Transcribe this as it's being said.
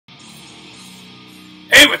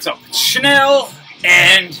Hey, what's up? It's Chanel,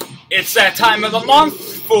 and it's that time of the month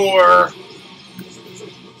for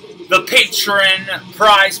the patron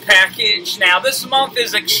prize package. Now, this month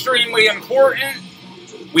is extremely important.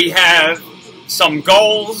 We have some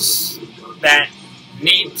goals that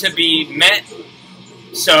need to be met,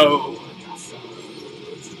 so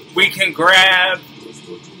we can grab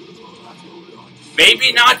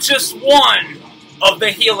maybe not just one of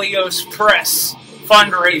the Helios Press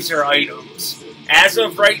fundraiser items. As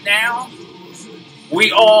of right now,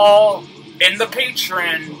 we all, in the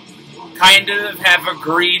patron, kind of have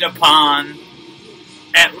agreed upon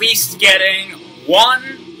at least getting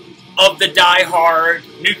one of the die-hard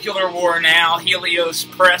Nuclear War Now Helios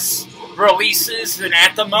Press releases, and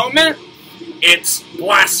at the moment, it's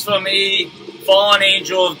Blasphemy, Fallen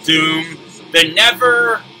Angel of Doom, the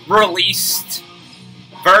never-released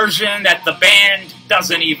version that the band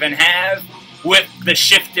doesn't even have, with the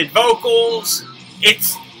shifted vocals.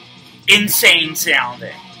 It's insane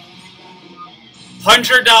sounding.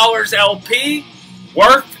 $100 LP,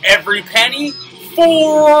 worth every penny.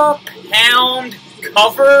 4-pound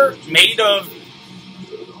cover made of,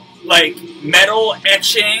 like, metal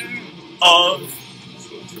etching of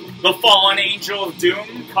the Fallen Angel of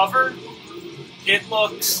Doom cover. It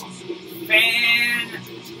looks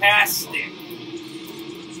fantastic.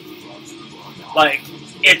 Like,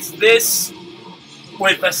 it's this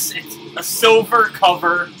with a silver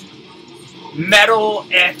cover, metal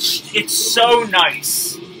etched. It's so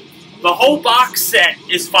nice. The whole box set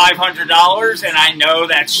is $500, and I know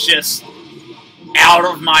that's just out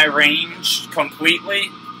of my range completely.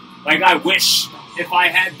 Like, I wish if I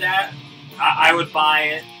had that, I would buy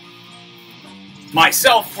it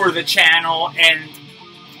myself for the channel, and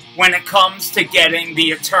when it comes to getting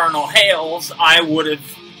the Eternal Hails, I would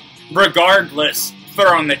have, regardless,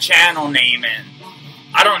 thrown the channel name in.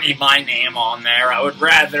 I don't need my name on there. I would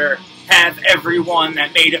rather have everyone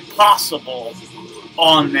that made it possible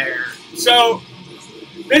on there. So,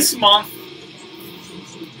 this month,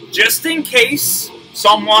 just in case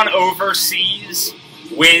someone overseas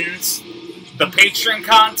wins the patron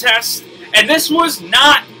contest, and this was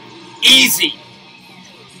not easy.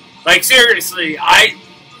 Like, seriously,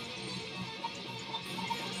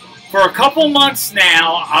 for a couple months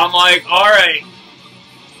now, I'm like, alright,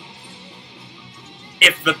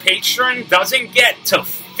 if the patron doesn't get to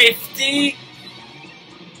 50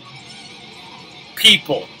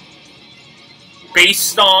 people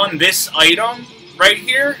based on this item right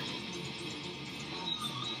here,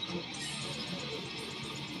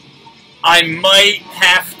 I might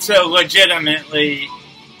have to legitimately,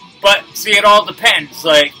 but see, it all depends.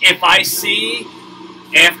 Like, if I see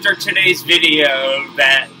after today's video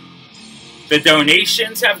that the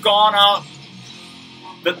donations have gone up,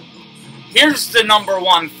 here's the number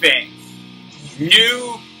one thing.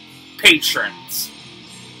 New patrons.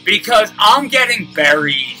 Because I'm getting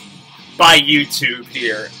buried by YouTube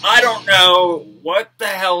here. I don't know what the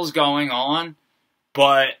hell's going on,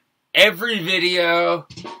 but every video,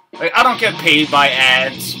 like, I don't get paid by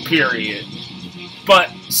ads, period.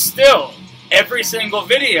 But still, every single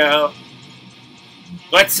video,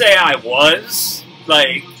 let's say I was,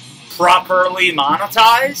 like, properly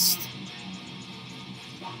monetized,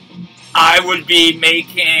 I would be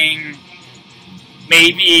making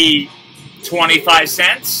maybe 25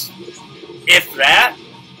 cents, if that.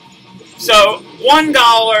 So,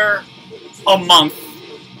 $1 a month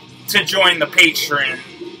to join the Patreon,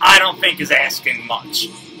 I don't think is asking much.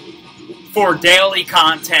 For daily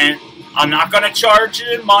content, I'm not going to charge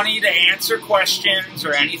you money to answer questions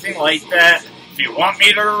or anything like that. If you want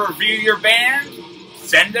me to review your band,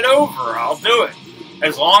 send it over, I'll do it.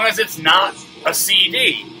 As long as it's not a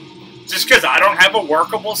CD. Just because I don't have a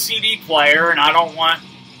workable CD player, and I don't want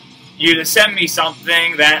you to send me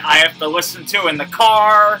something that I have to listen to in the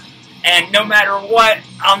car, and no matter what,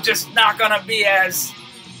 I'm just not going to be as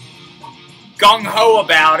gung-ho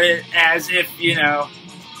about it as if, you know,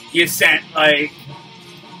 you sent, like,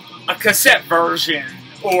 a cassette version,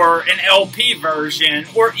 or an LP version,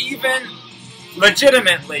 or even,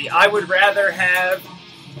 legitimately, I would rather have,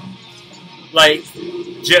 like,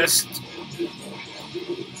 just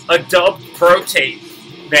a dubbed pro tape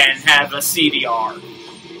than have a CDR.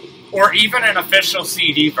 Or even an official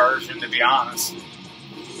CD version, to be honest.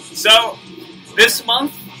 So, this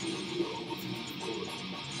month,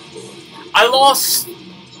 I lost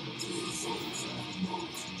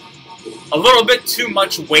a little bit too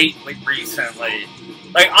much weight recently.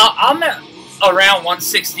 Like, I'm at around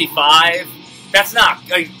 165. That's not,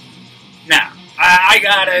 like, nah. I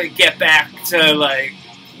gotta get back to, like,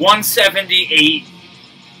 178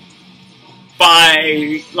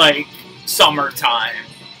 by, like, summertime.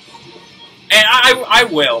 And I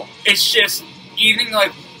will. It's just eating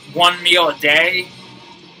like one meal a day.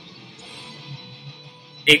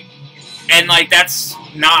 And like that's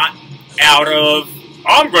not out of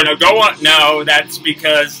I'm gonna go on. No, that's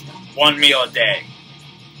because one meal a day.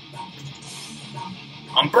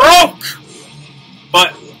 I'm broke,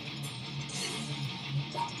 but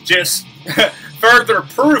just further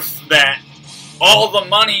proof that all the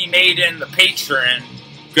money made in the Patreon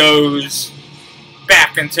goes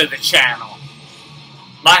back into the channel.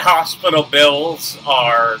 My hospital bills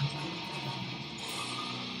are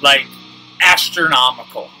like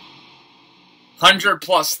astronomical.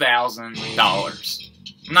 $100,000+.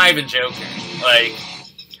 I'm not even joking. Like,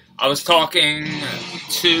 I was talking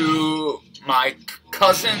to my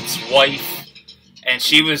cousin's wife, and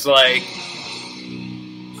she was like,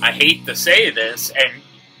 I hate to say this, and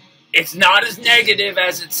it's not as negative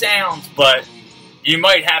as it sounds, but you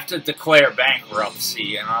might have to declare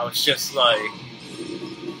bankruptcy. And I was just like,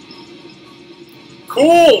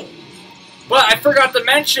 cool. But I forgot to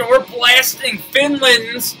mention, we're blasting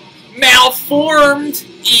Finland's Malformed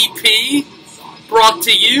EP, brought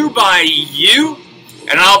to you by you.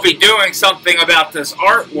 And I'll be doing something about this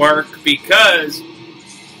artwork because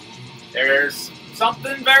there's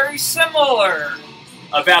something very similar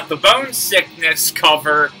about the Bone Sickness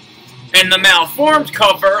cover and the Malformed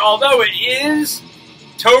cover, although it is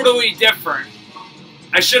totally different.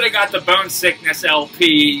 I should have got the Bone Sickness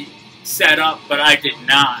LP set up, but I did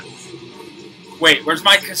not. Wait, where's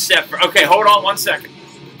my cassette? Okay, hold on one second.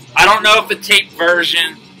 I don't know if the tape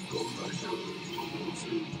version...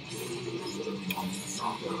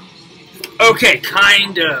 Okay,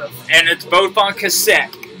 kind of. And it's both on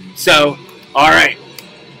cassette. So, alright.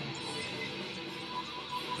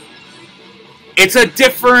 It's a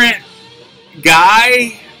different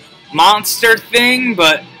guy, monster thing,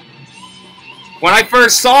 but when I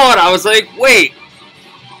first saw it, I was like, wait,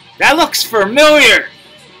 that looks familiar.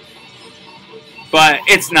 But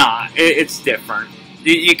it's not. It's different.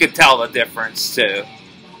 You could tell the difference, too.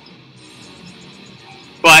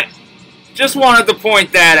 But, just wanted to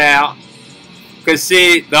point that out. Because,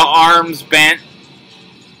 see, the arm's bent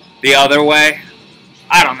the other way.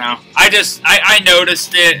 I don't know. I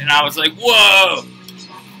noticed it, and I was like, whoa!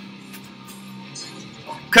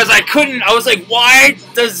 Because I was like, why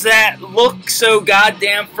does that look so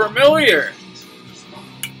goddamn familiar?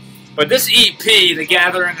 But this EP, The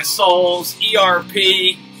Gathering of Souls,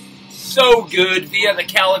 ERP, so good via the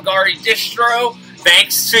Caligari distro,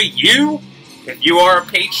 thanks to you, if you are a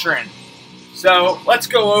patron. So, let's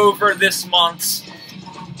go over this month's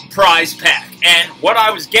prize pack. And what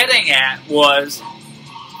I was getting at was,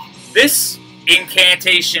 this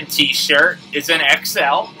Incantation t-shirt is an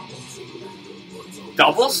XL,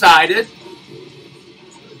 double-sided.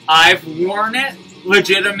 I've worn it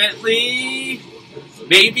legitimately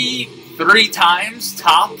maybe 3 times,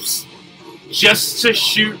 tops, just to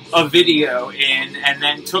shoot a video in, and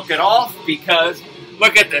then took it off because,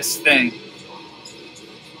 look at this thing.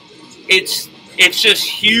 It's just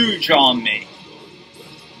huge on me.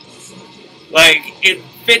 Like, it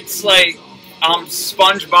fits like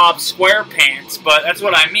SpongeBob SquarePants, but that's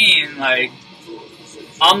what I mean. Like,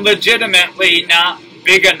 I'm legitimately not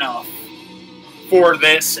big enough for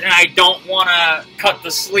this, and I don't want to cut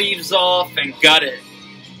the sleeves off and gut it.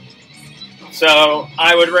 So,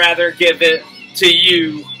 I would rather give it to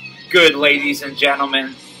you, good ladies and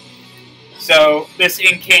gentlemen. So, this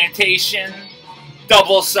Incantation,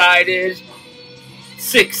 double-sided,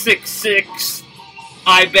 666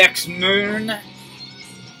 Ibex Moon.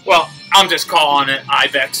 Well, I'm just calling it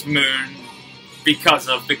Ibex Moon because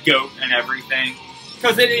of the goat and everything.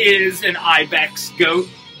 Because it is an Ibex goat.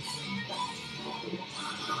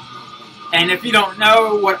 And if you don't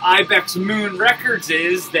know what Ibex Moon Records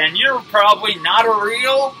is, then you're probably not a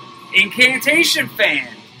real Incantation fan.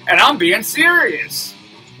 And I'm being serious.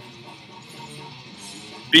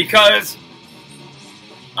 Because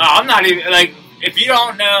I'm not even, like, if you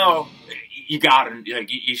don't know, you gotta, like,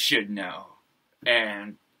 you should know.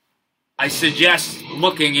 And I suggest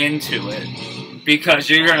looking into it, because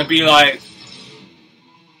you're gonna be like,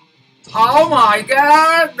 oh my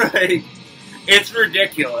god, like, it's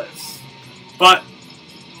ridiculous. But,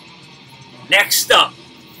 next up,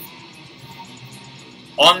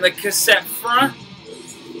 on the cassette front,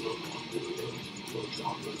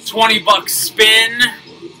 $20 spin,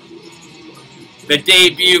 the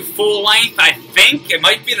debut full-length, I think, it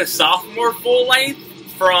might be the sophomore full-length,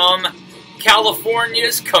 from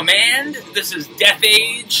California's Command. This is Death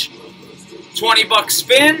Age, $20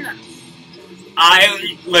 spin.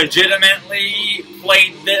 I legitimately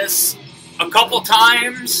played this a couple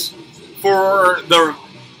times for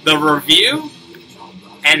the review,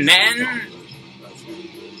 and then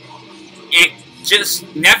it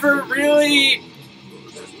just never really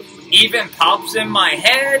even pops in my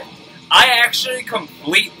head. I actually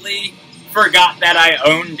completely forgot that I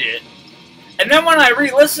owned it. And then when I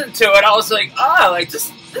re-listened to it, I was like, ah, like,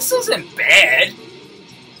 this isn't bad.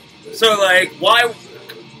 So, like, why?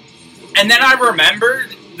 And then I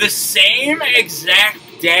remembered the same exact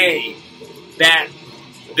day that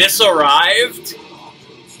this arrived,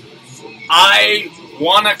 I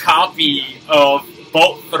won a copy of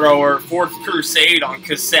Bolt Thrower 4th Crusade on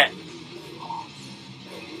cassette.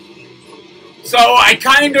 So I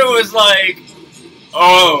kind of was like,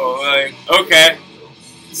 oh, like, okay,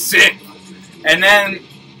 sick. And then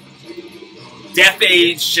Death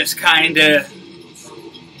Age just kind of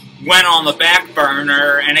went on the back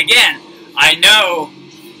burner. And again, I know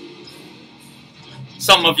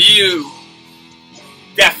some of you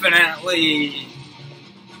definitely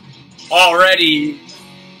already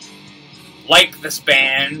like this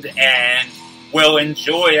band and will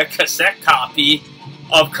enjoy a cassette copy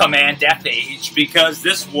of Command Death Age, because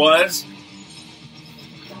this was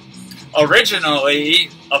originally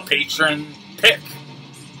a patron pick.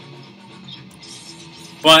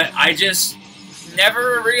 But I just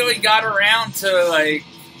never really got around to, like,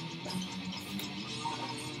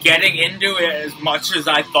 getting into it as much as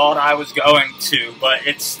I thought I was going to. But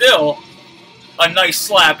it's still a nice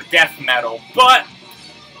slab of death metal. But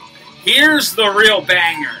here's the real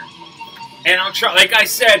banger. And I'm trying, like I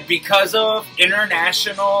said, because of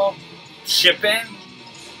international shipping,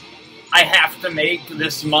 I have to make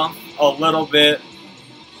this month a little bit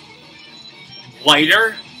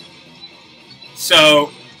lighter. So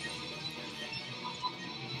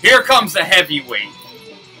here comes the heavyweight.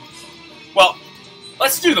 Well,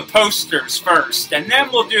 let's do the posters first, and then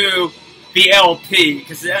we'll do the LP,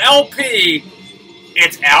 because the LP,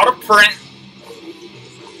 it's out of print.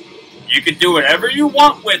 You can do whatever you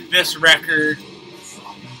want with this record,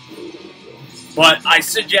 but I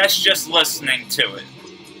suggest just listening to it.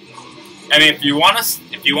 I mean, if you want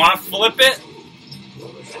to flip it,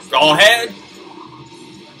 go ahead.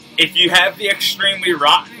 If you have the Extremely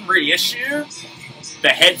Rotten reissue, the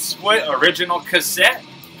Head Split original cassette,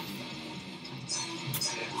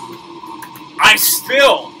 I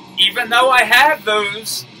still, even though I have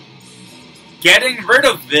those, getting rid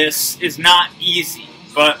of this is not easy.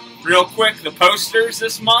 But real quick, the posters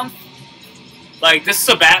this month, like this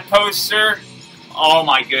Sabbat poster, oh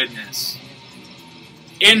my goodness.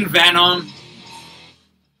 In Venom,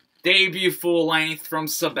 debut full length from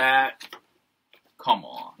Sabbat. Come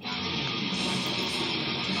on.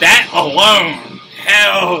 That alone,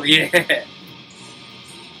 hell yeah.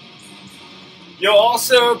 You'll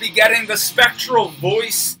also be getting the Spectral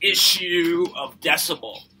Voice issue of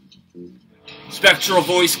Decibel. Spectral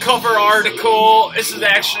Voice cover article. This is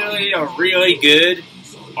actually a really good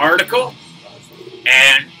article.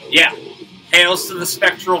 And yeah, hails to the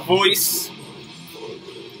Spectral Voice.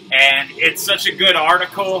 And it's such a good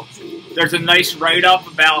article. There's a nice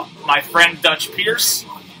write-up about my friend Dutch Pierce.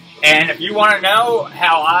 And if you want to know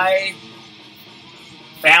how I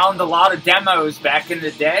found a lot of demos back in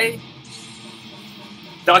the day,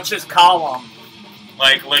 Dutch's column,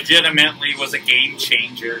 like, legitimately was a game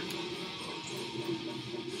changer.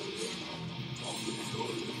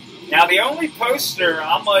 Now, the only poster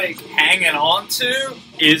I'm, like, hanging on to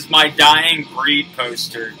is my Dying Breed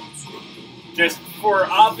poster. Just for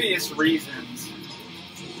obvious reasons.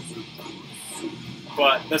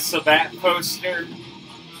 But the Sabbat poster,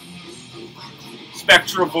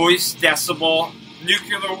 Spectral Voice, Decibel,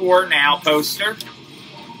 Nuclear War Now poster,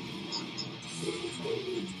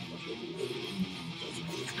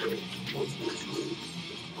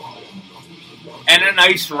 and a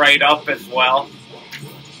nice write-up as well.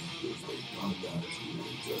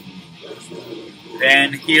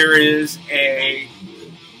 Then here is a...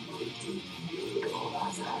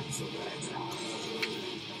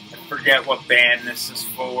 I forget what band this is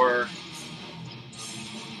for.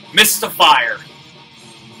 Mystifier.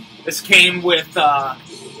 This came with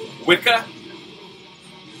Wicca.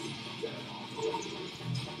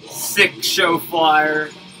 Sick show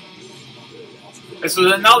flyer. This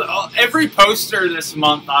was another... every poster this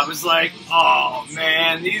month, I was like, oh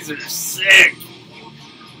man, these are sick.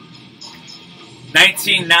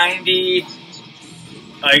 1990.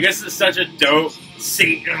 Like, this is such a dope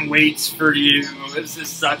Satan Waits for You. This is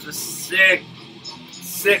such a sick,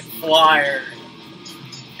 sick flyer.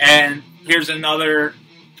 And here's another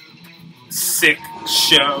sick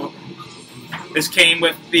show. This came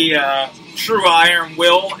with the True Iron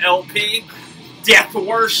Will LP. Death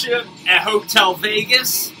Worship at Hotel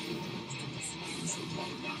Vegas.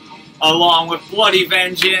 along with Bloody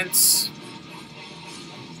Vengeance,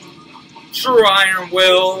 True Iron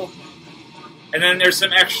Will, and then there's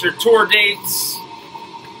some extra tour dates.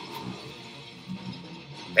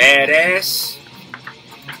 Badass.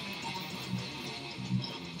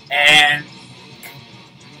 And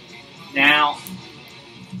now,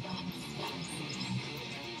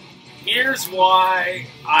 here's why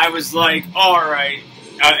I was like, alright,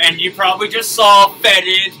 and you probably just saw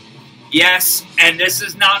Fetid, yes, and this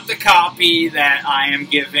is not the copy that I am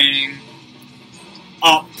giving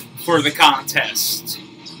up for the contest.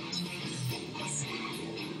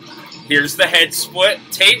 Here's the head split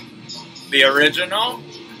tape, the original,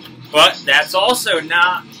 but that's also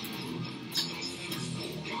not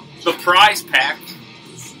the prize pack.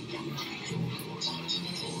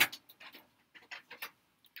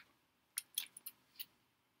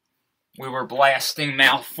 We were blasting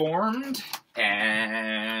Malformed,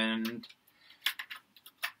 and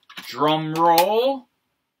drum roll.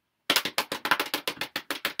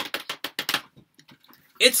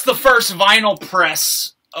 It's the first vinyl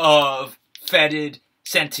press of Fetid,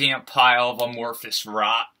 Sentient Pile of Amorphous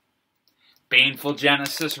Rot. Baneful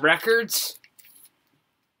Genesis Records.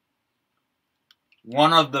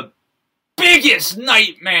 One of the biggest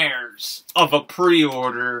nightmares of a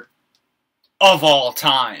pre-order of all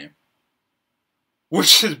time.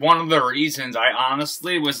 Which is one of the reasons I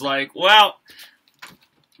honestly was like, well,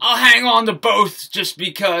 I'll hang on to both just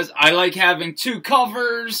because I like having two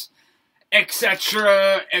covers,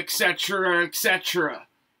 etc., etc., etc.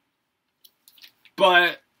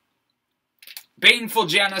 But Baneful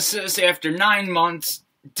Genesis, after 9 months,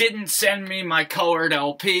 didn't send me my colored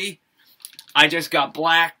LP. I just got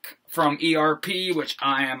black from ERP, which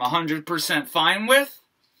I am 100% fine with.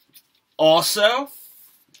 Also,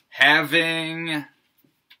 having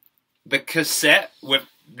the cassette with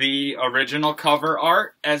the original cover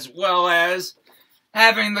art, as well as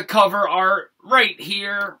having the cover art right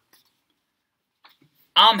here.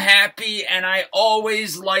 I'm happy, and I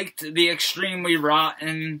always liked the Extremely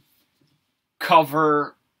Rotten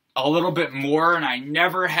cover a little bit more, and I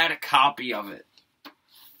never had a copy of it.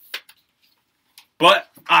 But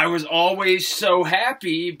I was always so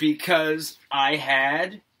happy because I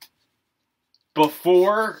had,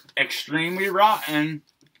 before Extremely Rotten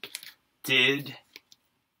did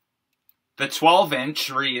the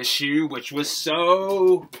 12-inch reissue, which was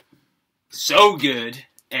so good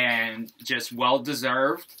and just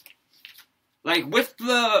well-deserved. Like, with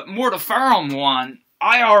the Mortiferum one,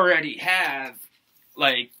 I already have,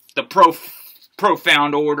 like, the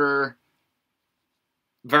Profound Order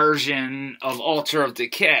version of Altar of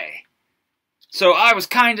Decay. So I was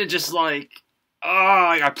kind of just like, oh,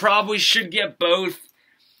 I probably should get both.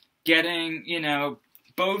 Getting, you know,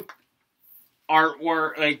 both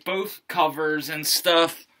artwork, like both covers and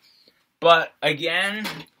stuff. But again,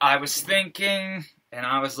 I was thinking, and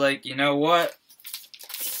I was like, you know what?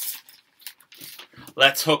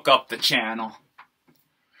 Let's hook up the channel.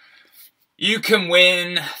 You can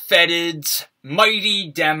win Fetid's Mighty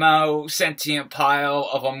Demo Sentient Pile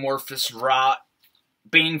of Amorphous Rot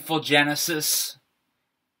Baneful Genesis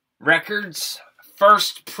Records.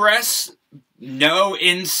 First press, no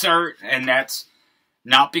insert, and that's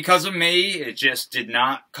not because of me. It just did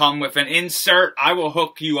not come with an insert. I will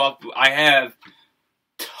hook you up. I have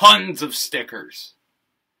tons of stickers.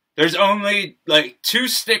 There's only like 2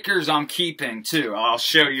 stickers I'm keeping too. I'll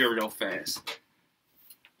show you real fast.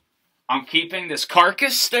 I'm keeping this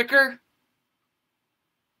Carcass sticker,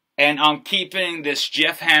 and I'm keeping this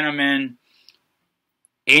Jeff Hanneman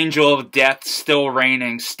Angel of Death Still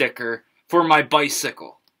Raining sticker for my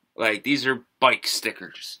bicycle. Like, these are bike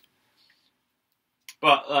stickers.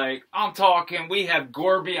 But, like, I'm talking, we have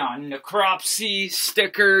Gorbion Necropsy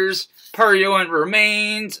stickers, Purulent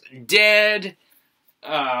Remains, Dead.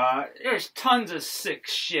 There's tons of sick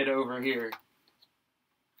shit over here.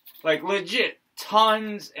 Like, legit,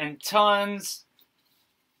 tons and tons.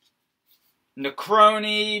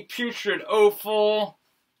 Necrony, Putrid Offal,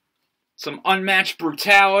 some Unmatched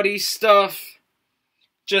Brutality stuff.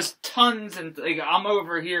 Just tons, and like, I'm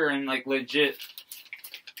over here in, like, legit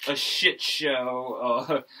a shit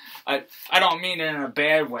show. I don't mean it in a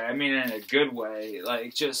bad way. I mean it in a good way.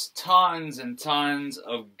 Like, just tons and tons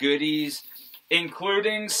of goodies,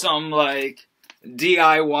 including some, like,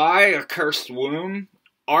 DIY Accursed Womb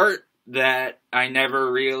art that I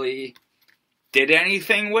never really did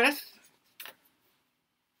anything with.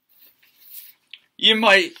 You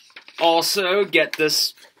might also get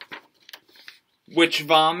this Witch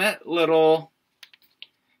Vomit little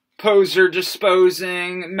poser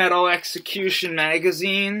disposing Metal Execution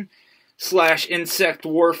magazine / Insect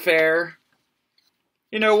Warfare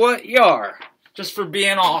You know what? You are. Just for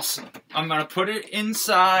being awesome. I'm going to put it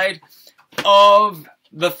inside of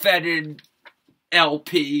the Fetid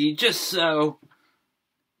LP, just so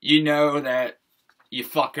you know that you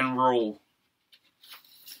fucking rule.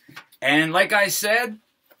 And like I said,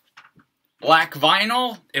 black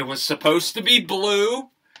vinyl, it was supposed to be blue,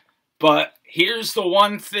 but here's the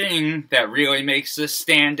one thing that really makes this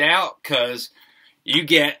stand out, because you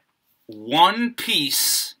get one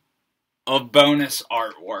piece of bonus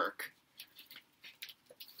artwork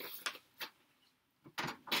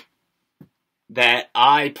that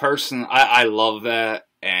I personally, I love that.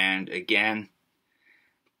 And again,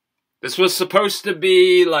 this was supposed to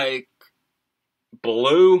be like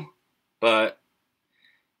blue, but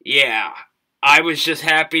yeah, I was just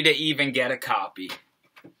happy to even get a copy.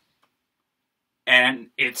 And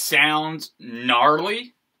it sounds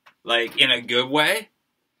gnarly, like in a good way.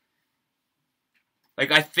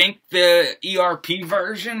 Like, I think the ERP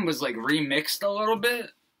version was like remixed a little bit.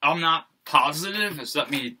 I'm not positive. Just let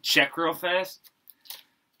me check real fast.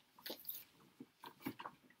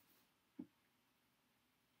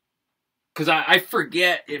 Because I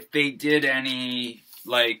forget if they did any,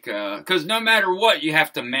 like, because no matter what, you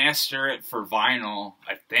have to master it for vinyl,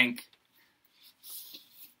 I think.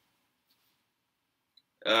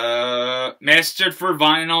 Mastered for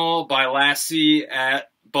vinyl by Lassie at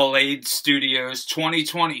Ballade Studios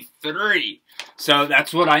 2023. So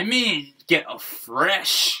that's what I mean. Get a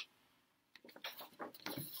fresh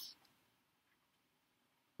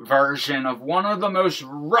version of one of the most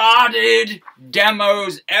rotted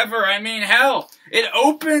demos ever. I mean, hell, it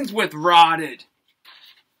opens with rotted.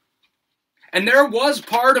 And there was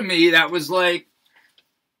part of me that was like,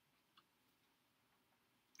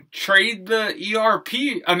 trade the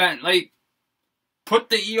ERP. I meant, like, put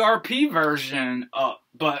the ERP version up.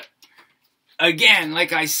 But, again,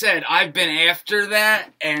 like I said, I've been after that,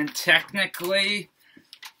 and technically,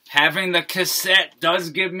 having the cassette does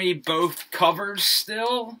give me both covers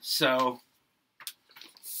still, so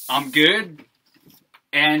I'm good.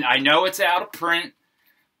 And I know it's out of print,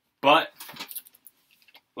 but,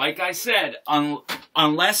 like I said,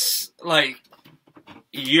 unless, like,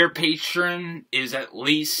 your patron is at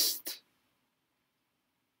least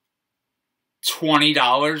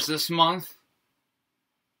 $20 this month.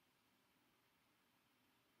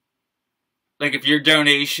 Like, if your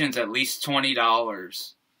donation's at least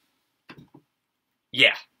 $20,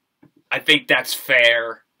 yeah, I think that's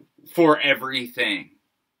fair for everything.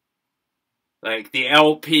 Like, the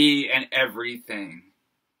LP and everything.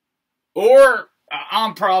 Or,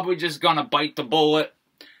 I'm probably just gonna bite the bullet.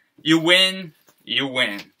 You win. You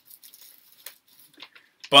win.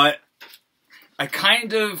 But I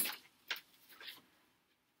kind of,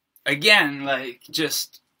 again, like,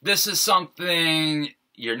 just, this is something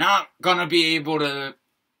you're not gonna be able to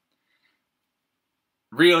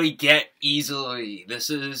really get easily. This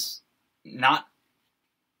is not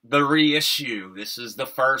the reissue. This is the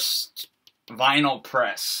first vinyl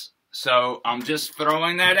press. So I'm just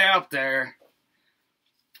throwing that out there.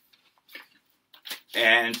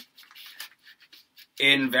 And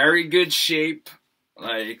in very good shape,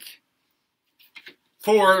 like,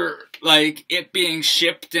 for, like, it being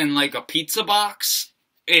shipped in, like, a pizza box.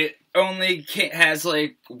 It only has,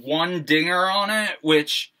 like, one dinger on it,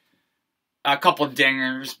 which, a couple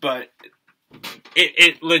dingers, but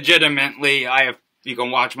it legitimately, you can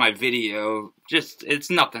watch my video, just, it's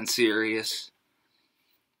nothing serious.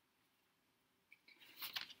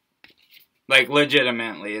 Like,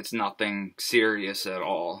 legitimately, it's nothing serious at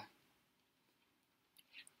all.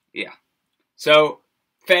 Yeah. So,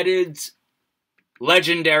 Fetid's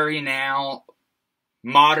legendary now,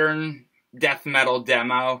 modern death metal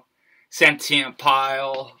demo, Sentient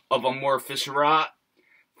Pile of Amorphous Rot.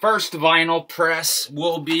 First vinyl press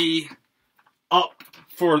will be up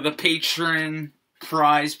for the patron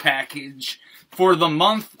prize package for the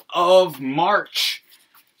month of March,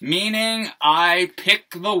 meaning I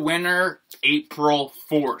pick the winner April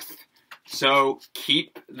 4th. So,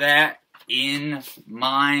 keep that in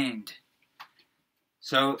mind.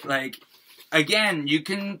 So, like, again, you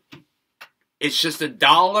can, it's just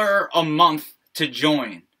 $1 a month to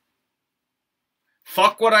join.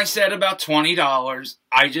 Fuck what I said about $20.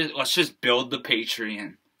 Let's just build the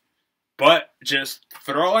Patreon. But, just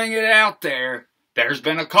throwing it out there, there's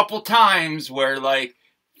been a couple times where, like,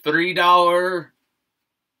 $3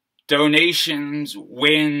 donations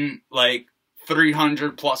win, like,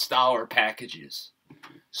 $300+ packages.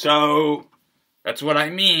 So, that's what I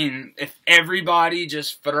mean. If everybody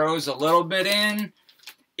just throws a little bit in,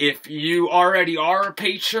 if you already are a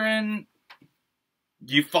patron,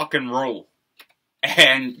 you fucking rule.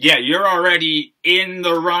 And yeah, you're already in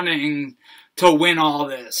the running to win all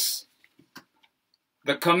this.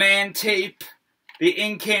 The Kommand tape, the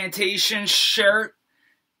Incantation shirt,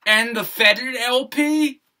 and the Fetid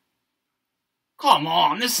LP? Come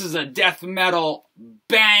on, this is a death metal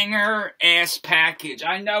banger-ass package.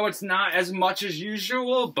 I know it's not as much as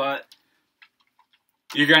usual, but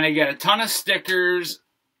you're going to get a ton of stickers.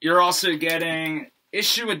 You're also getting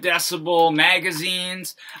Issue a Decibel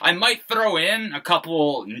magazines. I might throw in a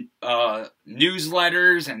couple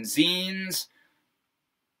newsletters and zines.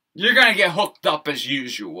 You're going to get hooked up as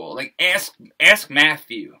usual. Like, ask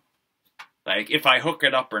Matthew. Like, if I hook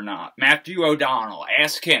it up or not. Matthew O'Donnell.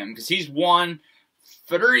 Ask him, because he's won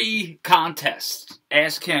 3 contests.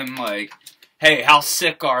 Ask him, like, hey, how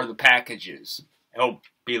sick are the packages? He'll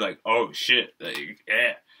be like, oh, shit. Like,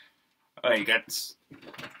 yeah. Like, that's...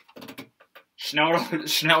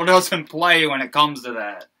 Schnell doesn't play when it comes to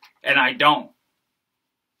that. And I don't.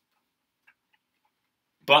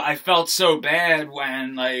 But I felt so bad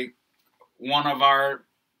when, like, one of our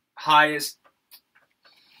highest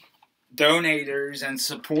donators and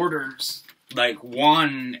supporters, like,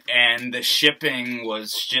 won, and the shipping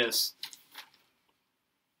was just,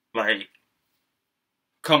 like,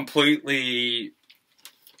 completely,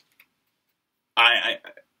 I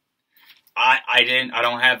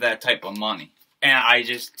don't have that type of money. And I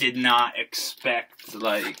just did not expect,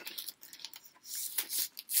 like,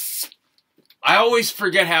 I always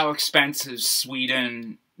forget how expensive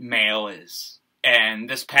Sweden mail is. And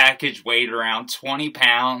this package weighed around 20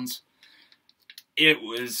 pounds. It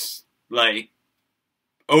was, like,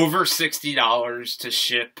 over $60 to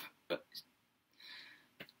ship.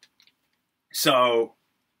 So,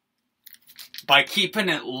 by keeping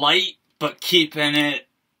it light, but keeping it,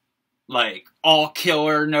 like, all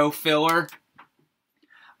killer, no filler,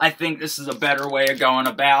 I think this is a better way of going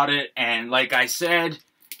about it. And like I said,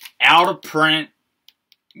 out of print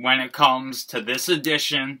when it comes to this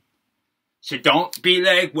edition. So don't be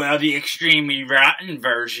like, well, the extremely rotten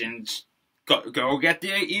versions. Go get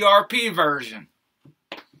the ERP version.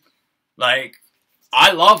 Like,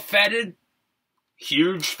 I love Fetid.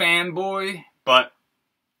 Huge fanboy. But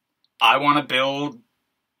I want to build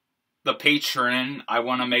the Patreon. I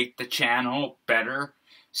want to make the channel better.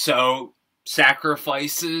 So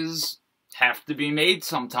sacrifices have to be made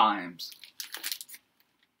sometimes.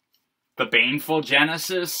 The Baneful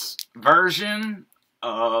Genesis version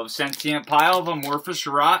of Sentient Pile of Amorphous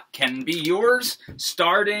Rot can be yours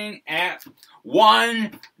starting at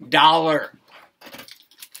 $1.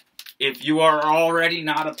 If you are already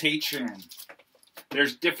not a patron.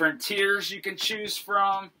 There's different tiers you can choose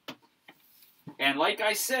from. And like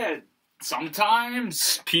I said,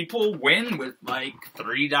 sometimes people win with like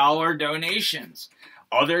 $3 donations.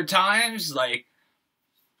 Other times, like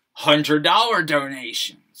 $100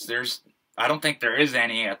 donations. I don't think there is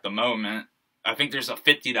any at the moment. I think there's a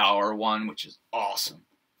 $50 one, which is awesome.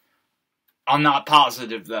 I'm not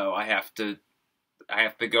positive though. I have to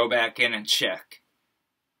go back in and check.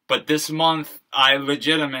 But this month, I'm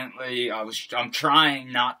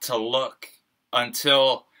trying not to look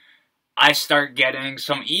until I start getting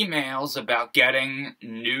some emails about getting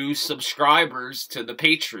new subscribers to the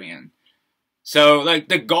Patreon. So, like,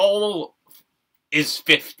 the goal is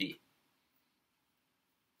 50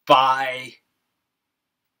 by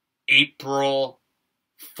April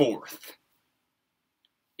 4th.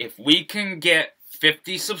 If we can get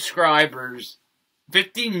 50 subscribers,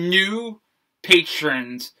 50 new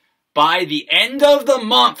patrons by the end of the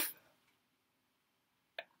month,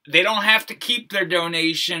 they don't have to keep their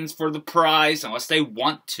donations for the prize unless they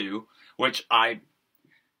want to, which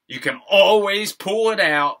you can always pull it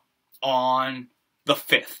out on the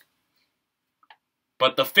 5th.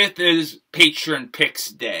 But the 5th is Patron Picks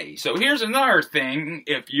Day. So here's another thing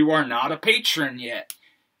if you are not a patron yet.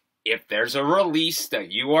 If there's a release that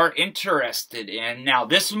you are interested in. Now,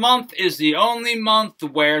 this month is the only month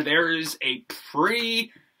where there is a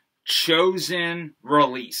pre-chosen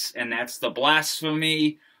release. And that's the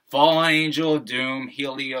Blasphemy, Fallen Angel of Doom,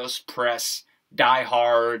 Helios Press, Die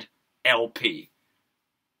Hard LP.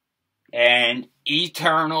 And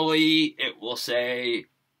eternally, it will say,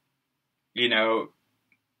 you know,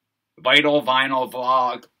 Vital Vinyl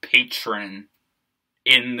Vlog Patron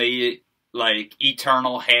in the, like,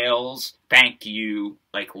 Eternal Hails, thank you,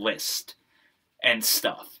 like, list and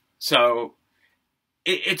stuff. So,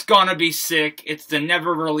 it's gonna be sick. It's the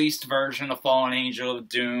never-released version of Fallen Angel of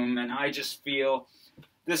Doom, and I just feel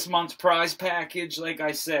this month's prize package, like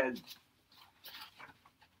I said,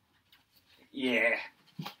 yeah,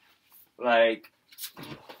 like,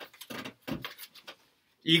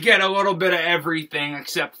 you get a little bit of everything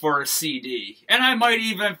except for a CD. And I might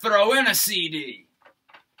even throw in a CD.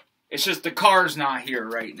 It's just the car's not here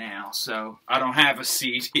right now, so I don't have a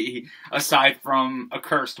CD aside from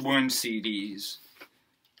Accursed Wound CDs.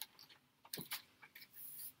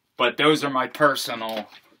 But those are my personal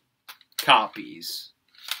copies.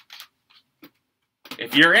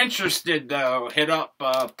 If you're interested, though, hit up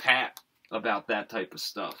Pat about that type of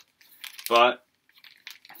stuff. But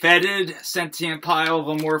Fetid, Sentient Pile of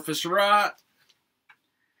Amorphous Rot.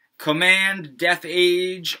 Kommand, Death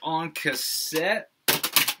Age on cassette.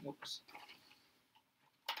 Whoops.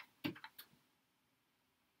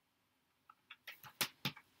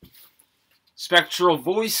 Spectral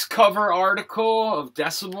Voice cover article of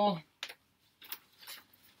Decibel.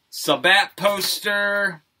 Sabat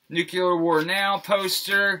poster. Nuclear War Now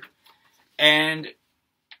poster. And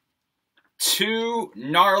 2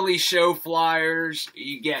 gnarly show flyers.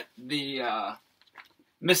 You get the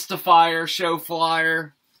Mystifier show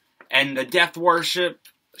flyer and the Death Worship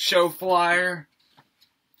show flyer.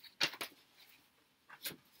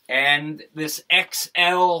 And this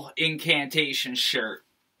XL Incantation shirt.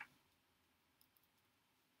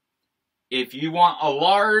 If you want a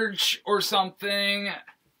large or something,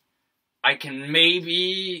 I can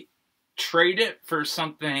maybe trade it for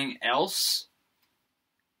something else.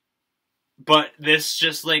 But this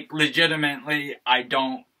just, like, legitimately, I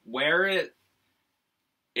don't wear it.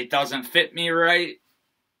 It doesn't fit me right.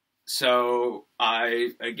 So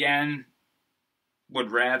I, again,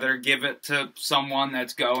 would rather give it to someone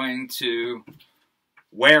that's going to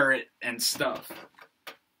wear it and stuff.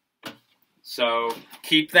 So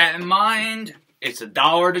keep that in mind. It's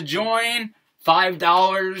 $1 to join,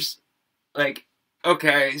 $5. Like,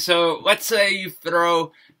 okay, so let's say you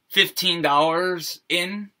throw $15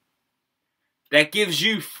 in. That gives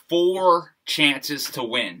you 4 chances to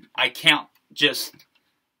win. I count just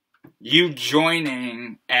you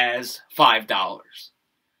joining as $5.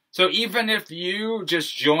 So even if you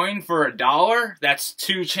just join for $1, that's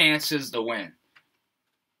 2 chances to win.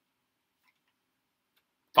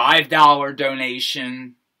 $5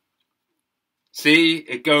 donation. See,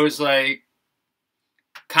 it goes like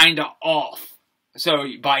kind of off. So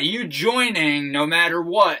by you joining, no matter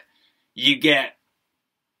what, you get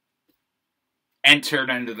entered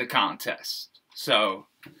into the contest. So,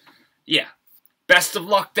 yeah. Best of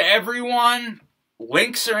luck to everyone.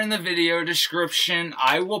 Links are in the video description.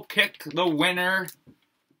 I will pick the winner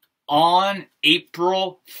on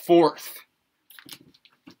April 4th.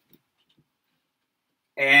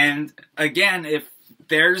 And again, if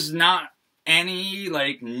there's not any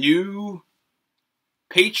like new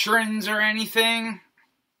patrons or anything,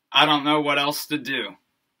 I don't know what else to do.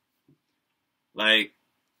 Like,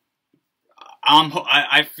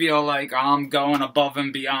 I feel like I'm going above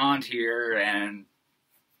and beyond here, and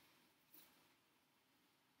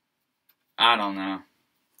I don't know.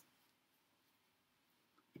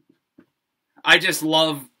 I just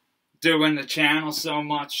love doing the channel so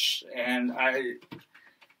much, and I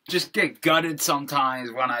just get gutted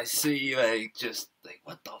sometimes when I see, like, just, like,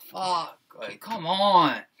 what the fuck? Like, come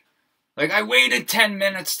on. Like, I waited 10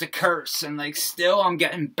 minutes to curse, and, like, still I'm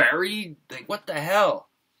getting buried? Like, what the hell?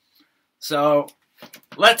 So,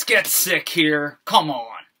 let's get sick here. Come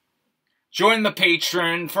on. Join the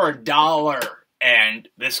Patreon for $1, and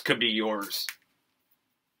this could be yours.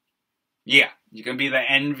 Yeah, you can be the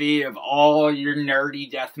envy of all your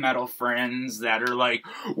nerdy death metal friends that are like,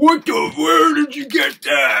 where did you get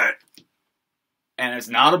that? And it's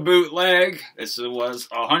not a bootleg. This was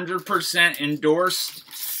 100%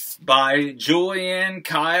 endorsed by Julian,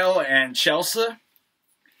 Kyle, and Chelsea.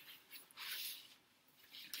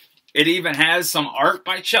 It even has some art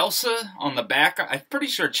by Chelsea on the back. I'm pretty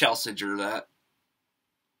sure Chelsea drew that.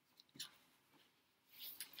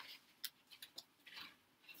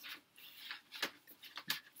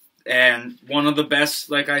 And one of the best,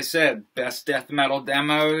 like I said, best death metal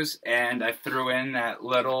demos. And I threw in that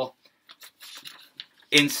little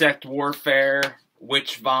Insect Warfare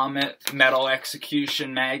Witch Vomit Metal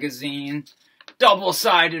Execution magazine.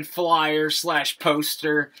 Double-sided flyer /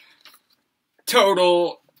 poster.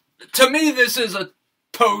 Total... To me, this is a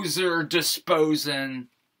poser disposing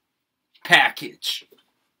package.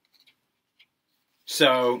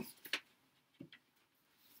 So,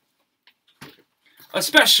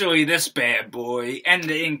 especially this bad boy and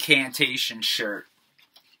the Incantation shirt.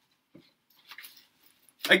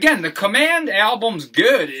 Again, the Kommand album's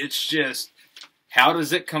good. It's just, how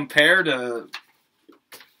does it compare to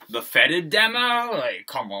the Fetid demo? Like,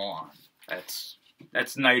 come on. That's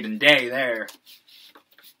night and day there.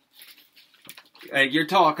 You're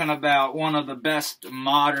talking about one of the best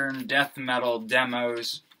modern death metal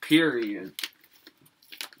demos, period.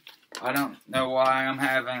 I don't know why I'm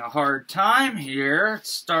having a hard time here.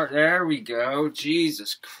 There we go.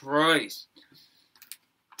 Jesus Christ.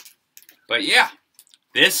 But yeah,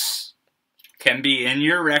 this can be in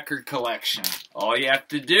your record collection. All you have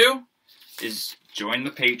to do is join the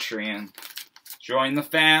Patreon. Join the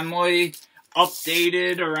family.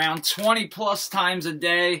 Updated around 20 plus times a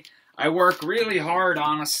day. I work really hard,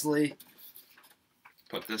 honestly.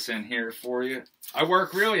 Put this in here for you. I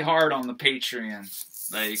work really hard on the Patreon.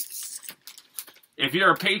 Like, if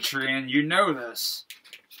you're a Patreon, you know this.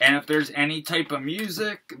 And if there's any type of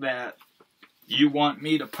music that you want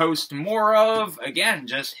me to post more of, again,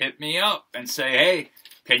 just hit me up and say, hey,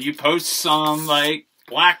 can you post some, like,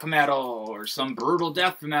 black metal or some brutal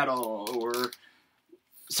death metal or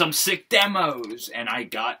some sick demos, and I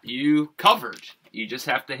got you covered. You just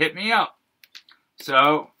have to hit me up.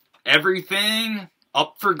 So, everything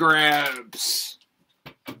up for grabs.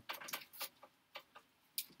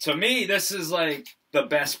 To me, this is like the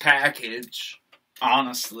best package,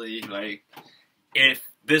 honestly. Like, if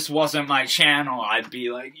this wasn't my channel, I'd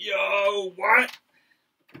be like, yo, what?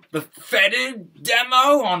 The Fetid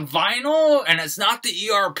demo on vinyl, and it's not the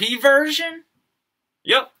ERP version?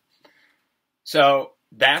 Yep. So,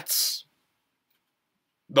 that's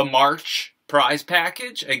the March prize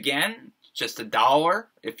package. Again, just $1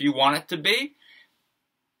 if you want it to be.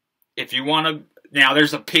 If you want to... Now,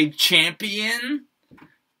 there's a Pig Champion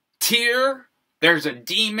tier. There's a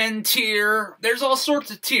Demon tier. There's all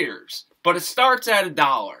sorts of tiers. But it starts at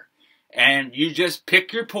 $1. And you just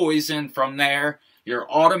pick your poison from there.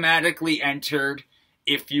 You're automatically entered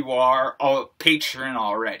if you are a patron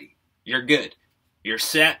already. You're good. You're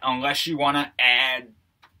set unless you want to add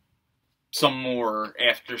some more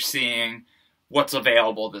after seeing what's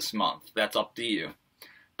available this month. That's up to you.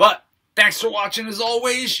 But thanks for watching as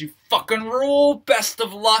always. You fucking rule. Best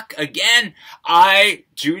of luck. Again, I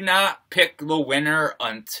do not pick the winner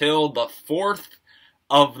until the 4th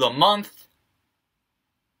of the month.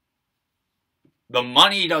 The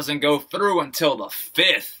money doesn't go through until the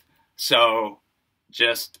 5th. So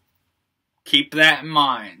just keep that in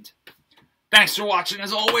mind. Thanks for watching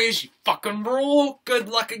as always. You fucking rule. Good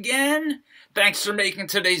luck again. Thanks for making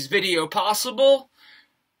today's video possible.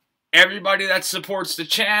 Everybody that supports the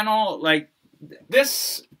channel, like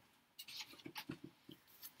this,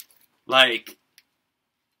 like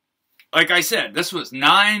I said, this was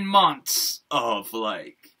 9 months of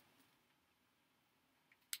like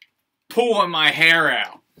pulling my hair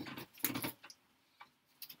out.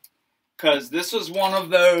 Because this was one of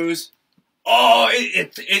those, oh,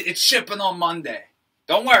 it's shipping on Monday.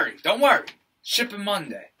 Don't worry, don't worry. Shipping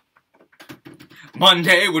Monday.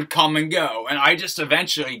 Monday would come and go, and I just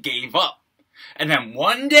eventually gave up. And then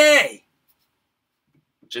one day,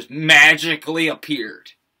 just magically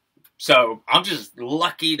appeared. So, I'm just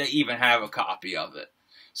lucky to even have a copy of it.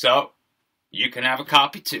 So, you can have a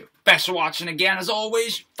copy too. Thanks for watching again, as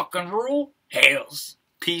always. You fucking rule. Hails.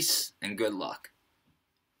 Peace and good luck.